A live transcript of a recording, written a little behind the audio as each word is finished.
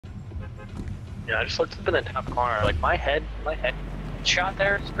Yeah, I just looked up in the top corner. Like my head shot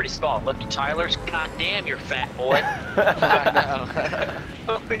there is pretty small. Look at Tyler's. God damn, you're fat boy. I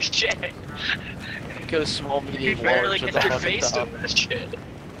know. Holy shit. Go small, You medium, barely large with the get your fucking face top. to that shit.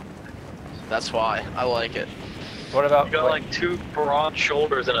 That's why I like it. What about You got like two broad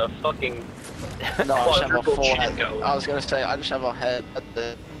shoulders and a fucking No, I just have a quadruple full chin head. going. I was gonna say I just have a head.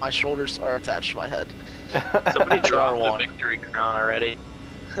 My shoulders are attached to my head. Somebody There are dropped the one. victory crown already.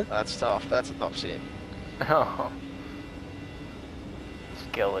 That's tough. That's a tough scene. Oh.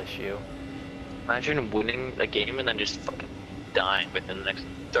 Skill issue. Imagine winning a game and then just fucking dying within the next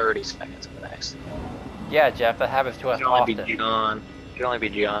 30 seconds of the next. Yeah, Jeff, that happens to You us can only often. be John. You can only be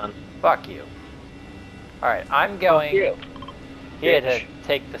John. Fuck you. Alright, I'm going Fuck you. here to Bitch.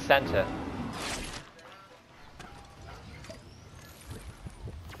 take the center.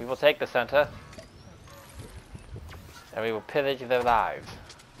 We will take the center. And we will pillage their lives.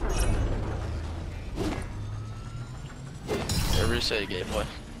 Whatever you say, Game Boy.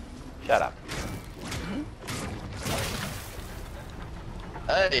 Shut up.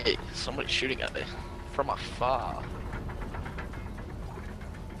 Hey, somebody's shooting at me from afar.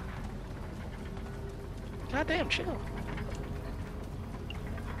 Goddamn, chill.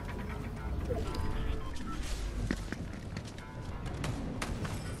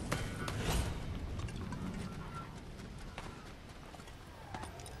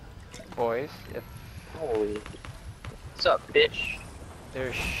 Boys, if Holy. What's up, bitch?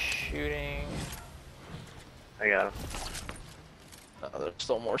 they're shooting... I got him. There's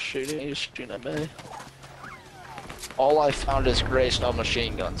still more shooting. He's shooting at me. All I found is gray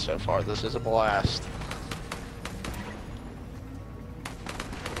submachine guns so far. This is a blast.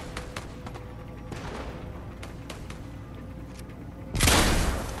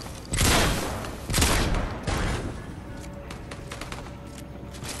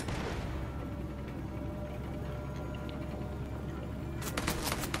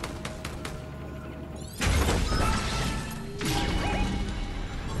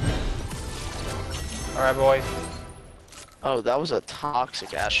 Alright, boys. Oh, that was a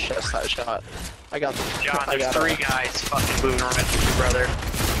toxic ass chest I shot. I got the. John, I there's got three guys fucking moving around with you, brother.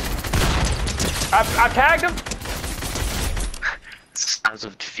 I tagged him! Sounds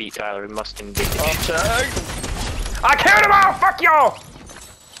of defeat, Tyler. We must engage. tagged. I killed him all! Fuck y'all!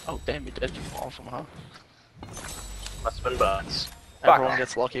 Oh damn, you did fall from, huh? Must have been bots. Fuck. Everyone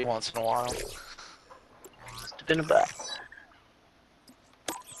gets lucky once in a while. Must have been a bot.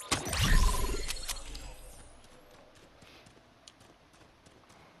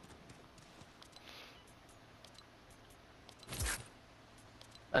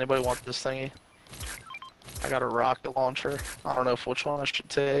 Anybody want this thingy? I got a rocket launcher. I don't know which one I should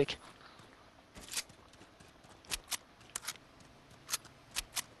take.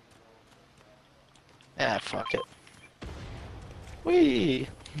 Yeah, fuck it. Whee!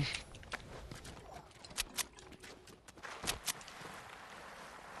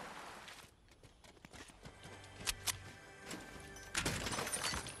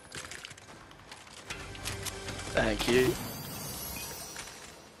 Thank you.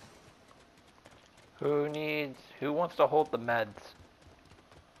 Who wants to hold the meds?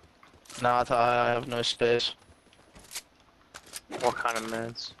 Not I have no space. What kind of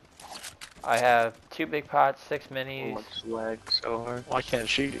meds? I have 2 big pots, 6 minis. What's leg so hard? Why can't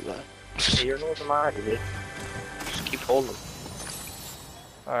she do that? Hey, you're North America, dude. Just keep holding them.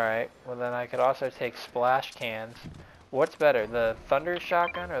 Alright, well then I could also take splash cans. What's better, the thunder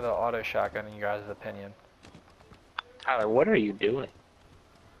shotgun or the auto shotgun in your guys' opinion? Tyler, what are you doing?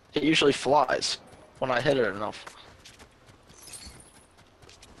 It usually flies when I hit it enough.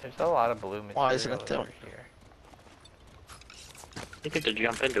 There's a lot of blue material Why isn't it over doing? here. You get to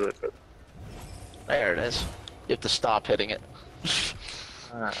jump into it, but... There it is. You have to stop hitting it.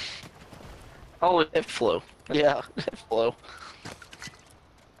 Oh, It flew. Yeah, it flew.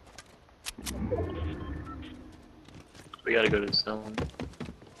 we gotta go to the zone.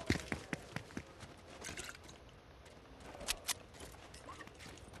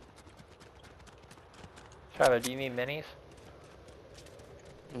 Tyler, do you need minis?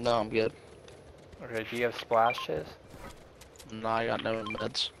 No, I'm good. Okay, do you have splashes? No, I got no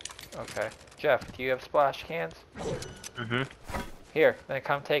meds. Okay. Jeff, do you have splash cans? Mm-hmm. Here, then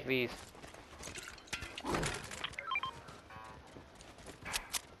come take these.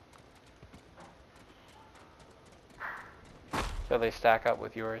 So they stack up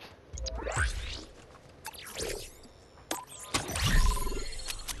with yours.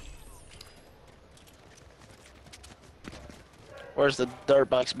 Where's the dirt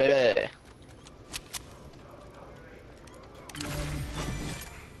bikes, baby?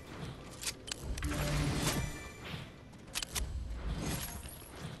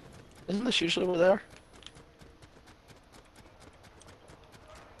 Isn't this usually over there?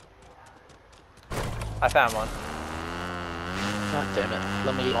 I found one. God damn it.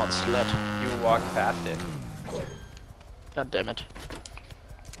 Let me get on sled. You walked past it. God damn it.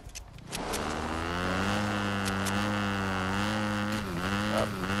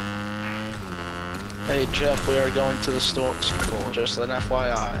 Hey Jeff, we are going to the store school, just an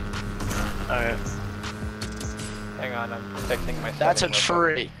FYI. Alright. Hang on, I'm fixing my That's a setting real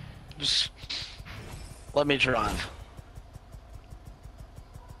quick. tree. Just let me drive.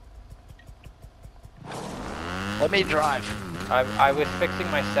 Let me drive. I was fixing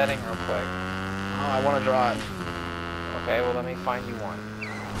my setting real quick. Oh, I want to drive. Okay, well let me find you one.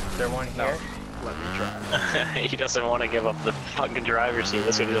 Is there one here? Let me drive. He doesn't want to give up the fucking driver's seat.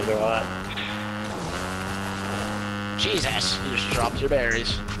 That's what he doesn't want. Jesus, you just dropped your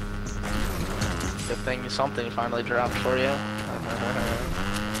berries. Good thing something finally dropped for you.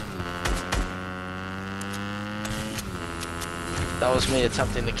 That was me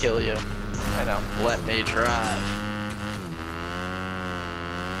attempting to kill you. I know. Let me drive.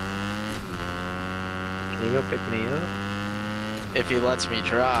 Can you go pick me up? If he lets me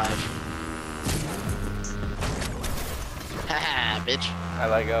drive. Haha, bitch. I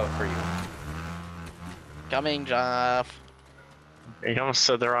let go for you. Coming, Jeff. You almost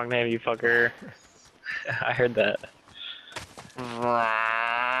said the wrong name, you fucker. I heard that.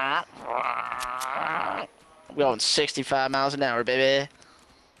 I'm going 65 miles an hour, baby.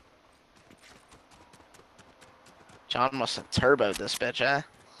 John must have turboed this bitch, huh?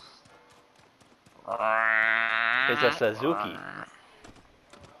 It's a Suzuki.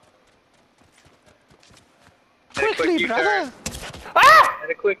 Quickly, brother! Ah!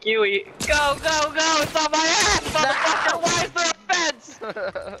 And a quick Yui. Go, go, go! It's on my ass, motherfucker! Why is there a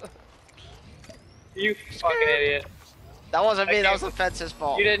fence? You fucking idiot. That wasn't me, that was the fence's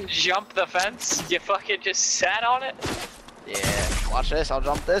fault. You didn't jump the fence? You fucking just sat on it? Yeah, watch this, I'll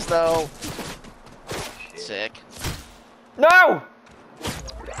jump this though. Sick. No!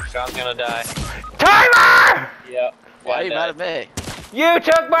 Sean's gonna die. Timer! Yep. Why are you mad at me? You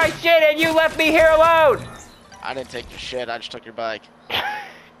took my shit and you left me here alone! I didn't take your shit, I just took your bike.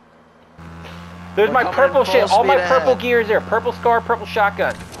 There's We're my coming purple full shit, all my speed purple ahead. gears there. Purple scar, purple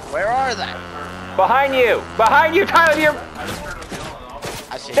shotgun. Where are they? Behind you! Behind you, Tyler! You're...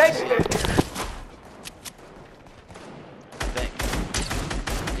 I see. Take... I think.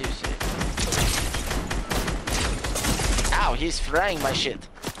 You see. Ow, he's fraying my shit.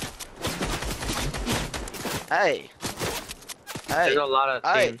 Hey. Hey. There's a lot of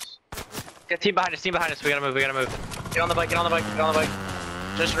Hey. teams. Get team behind us, we gotta move, we gotta move. Get on the bike, get on the bike, get on the bike.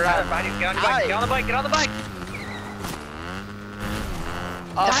 Just Tyler, run. behind you, get on your bike, get on the bike, get on the bike!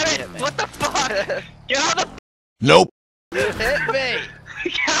 Oh, Damn hit it! me. What the fuck? Get on the Nope. You hit me.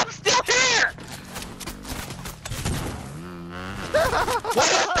 I'm still here!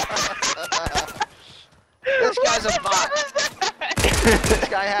 This guy's a bot. This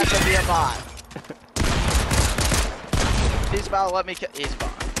guy has to be a bot. He's about to let me kill. He's a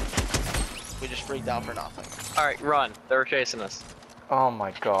bot. We just freaked out for nothing. Alright, run. They were chasing us. Oh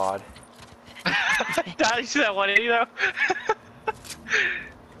my god. Did you see that 180 though?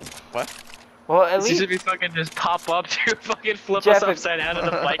 What? Well, at You least... should be fucking just pop up to fucking flip Jeff, us upside down and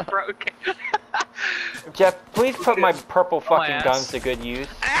the bike broke. Jeff, please put my purple my fucking ass. guns to good use.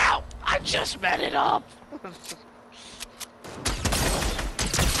 Ow! I just met it up.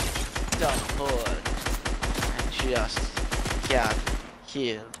 The hood. I just got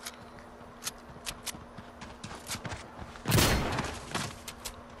killed.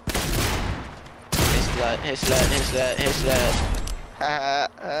 His sled.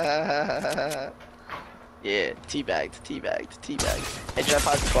 Yeah, teabagged. Hey, Jeff,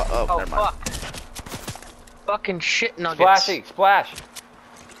 how's the oh, Oh never mind. fuck. Fucking shit nuggets. Splashy, splash.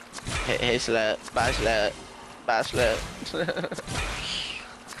 Hey, sled. Bye, sled.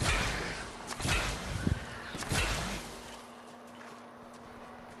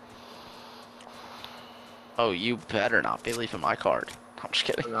 Oh, you better not be leaving my card. I'm just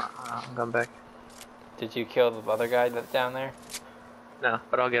kidding. No, I'm going back. Did you kill the other guy that's down there? No,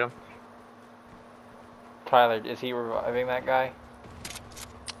 but I'll get him. Tyler, is he reviving that guy?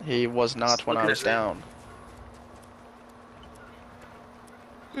 He was not Just when I looking was at me. down.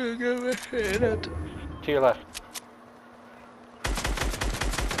 To your left.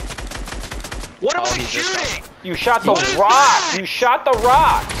 What am Oh, I he just shooting? You shot the What is rock! that? You shot the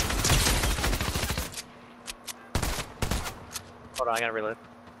rock! Hold on, I gotta reload.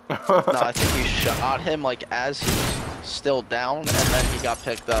 No, I think you shot him like as he was still down, and then he got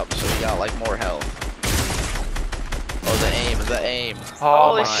picked up, so he got like more health. Oh, the aim. Oh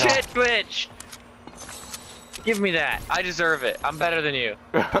Holy my shit, Twitch! Give me that. I deserve it. I'm better than you.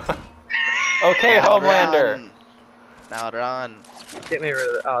 Okay, Now Homelander. run. Now run. Get me rid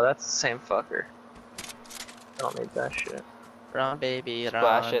of it. Oh, that's the same fucker. I don't need that shit. Run, baby, run.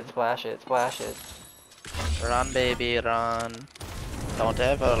 Splash it, splash it, splash it. Run, baby, run. Don't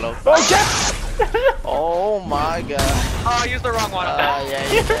ever look Oh, back. yes! Oh my god. Oh, I used the wrong one.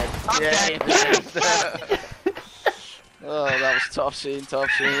 Yeah, you did. I'm Yeah, dead. you did. Oh, that was tough scene, tough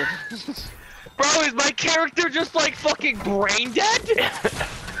scene. Bro, is my character just like fucking brain dead?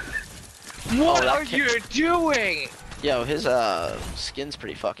 What are you doing? Yo, his skin's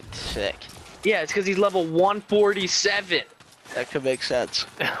pretty fucking sick. Yeah, it's because he's level 147. That could make sense.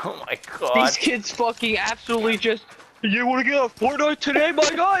 Oh my god. These kids fucking absolutely just. You wanna get a Fortnite today, my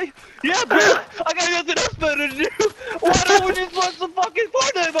guy? Yeah, bro. I got nothing else better to do. Why don't we just play some fucking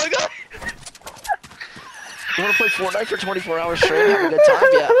Fortnite, my guy? You wanna play Fortnite for 24 hours straight and have a good time?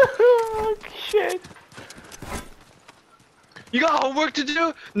 Yeah. Oh shit. You got homework to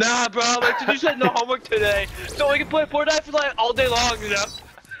do? Nah, bro. Like, you said no homework today, so we can play Fortnite for like all day long, you know?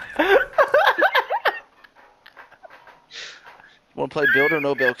 Wanna play build or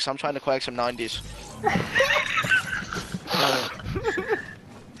no build? Cause I'm trying to quack some 90s.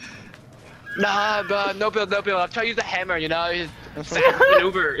 Nah, bro. No build, no build. I'm trying to use the hammer, you know? It's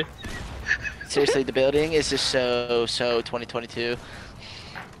maneuver. Seriously, the building is just so 2022.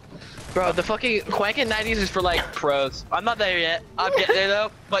 Bro, the fucking Quankin 90s is for like pros. I'm not there yet. I'm getting there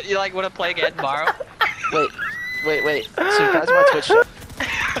though. But you like want to play again tomorrow? Wait. Subscribe to my Twitch.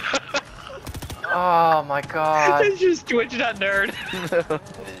 Oh my god. It's just Twitch.nerd.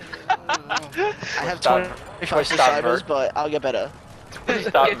 I have 25 subscribers, but I'll get better.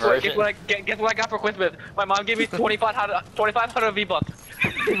 Guess what I got for Christmas? My mom gave me 2,500 V-Bucks.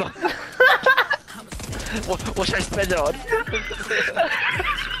 What should I spend it on?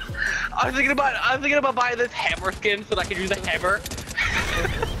 I'm thinking about buying this hammer skin so that I can use a hammer.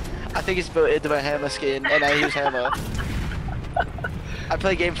 I think it's built into my hammer skin, and I use hammer. I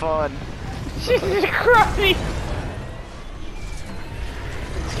play game fun. Jesus Christ!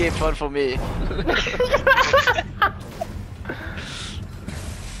 It's game fun for me.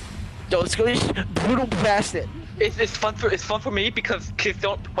 Yo, let's go brutal past it. It's fun for me because kids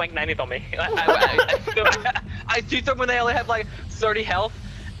don't wank 90s on me. I shoot them when they only have like 30 health,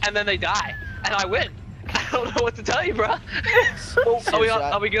 and then they die, and I win. I don't know what to tell you, bro.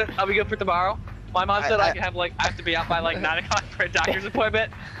 Are we good? Are we good for tomorrow? My mom said I have to be out by like 9 o'clock for a doctor's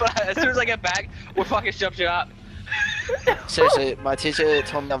appointment, but as soon as I get back, we're fucking jump shit up. Seriously, my teacher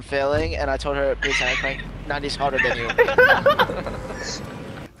told me I'm failing, and I told her, "Bitch, I crank 90s harder than you."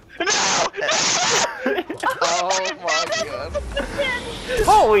 No! Oh my god.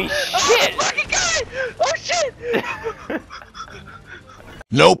 Holy shit! Oh, fucking guy! Oh shit!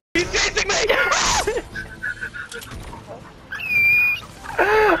 Nope. He's chasing me!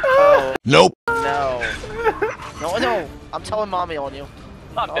 Oh, Nope. no. No. I'm telling mommy on you.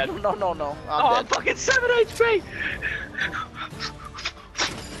 I'm dead. No. I'm fucking 7 HP!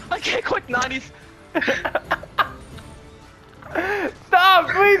 I can't quit 90s. Stop,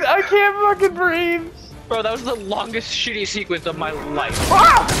 please! I can't fucking breathe! Bro, that was the longest shitty sequence of my life.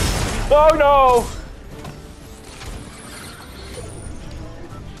 Ah! Oh no!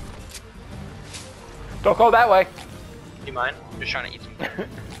 Don't go that way. You mind? I'm just trying to eat some berries.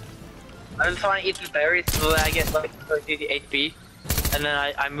 I'm just trying to eat some berries so that I get like 30 HP, and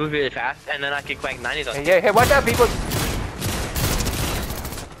then I move really fast, and then I can crank 90s on. Hey, watch out, people!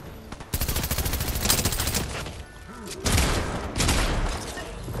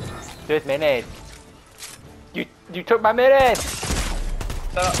 There's mayonnaise. You took my mayonnaise!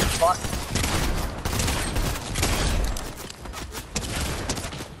 Shut up, fuck.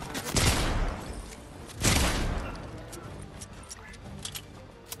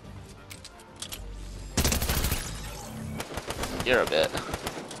 You're a bit.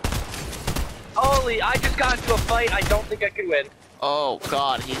 Holy, I just got into a fight. I don't think I can win. Oh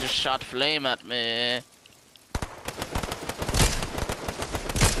god, he just shot flame at me.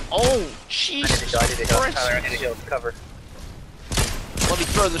 Oh, Jesus I need to Christ. Tyler, I need to heal. Cover. Let me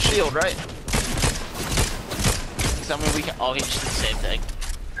throw the shield, right? Cause I mean we can. Oh, he just did the same thing.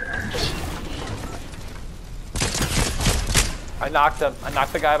 I knocked him. I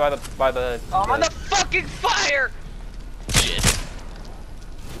knocked the guy by the. Oh, I'm on the fucking fire! Shit.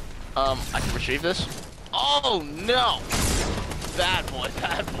 I can retrieve this. Oh no! Bad boy.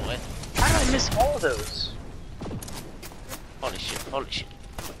 How did I miss all those? Holy shit.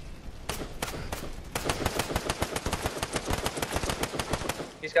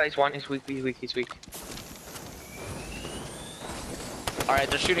 These guys want. He's weak. Alright,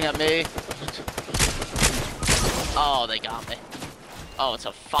 they're shooting at me. Oh, they got me. Oh, it's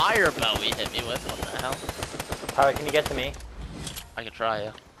a fire bow he hit me with. What the hell? Tyler, can you get to me? I can try,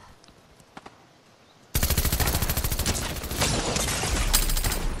 yeah.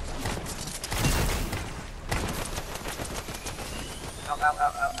 Ow, ow,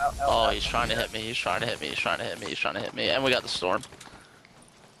 ow, ow, ow, Oh, ow. he's trying to hit me. He's trying to hit me. He's trying to hit me. He's trying to hit me. And we got the storm.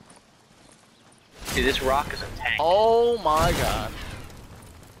 Dude, this rock is a tank. Oh my god.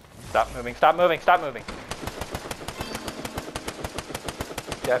 Stop moving, stop moving, stop moving.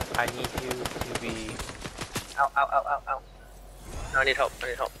 Jeff, I need you to be... Ow, ow, ow, ow, ow. No, I need help, I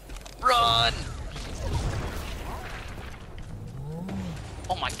need help. Run!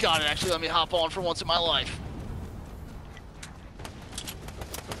 Oh my god, it actually let me hop on for once in my life.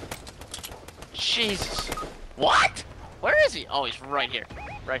 Jesus. What? Where is he? Oh, he's right here.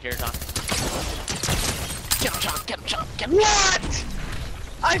 Right here, John. Get him, John. Get him, John. Get him. What?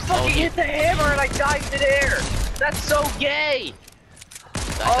 I fucking hit the hammer and I died midair. That's so gay.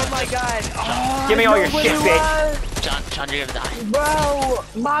 Oh my god. Oh, Give me all your shit, bitch. John, you're gonna die. Bro,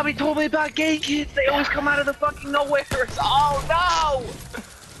 Mommy told me about gay kids. They always come out of the fucking nowhere. Oh no!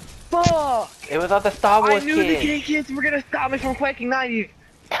 Fuck! It was not the Star Wars I knew kid. the gay kids were gonna stop me from quaking 90s.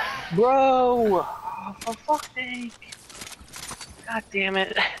 Bro! Oh, for fuck's sake. God damn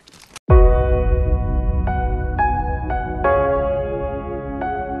it.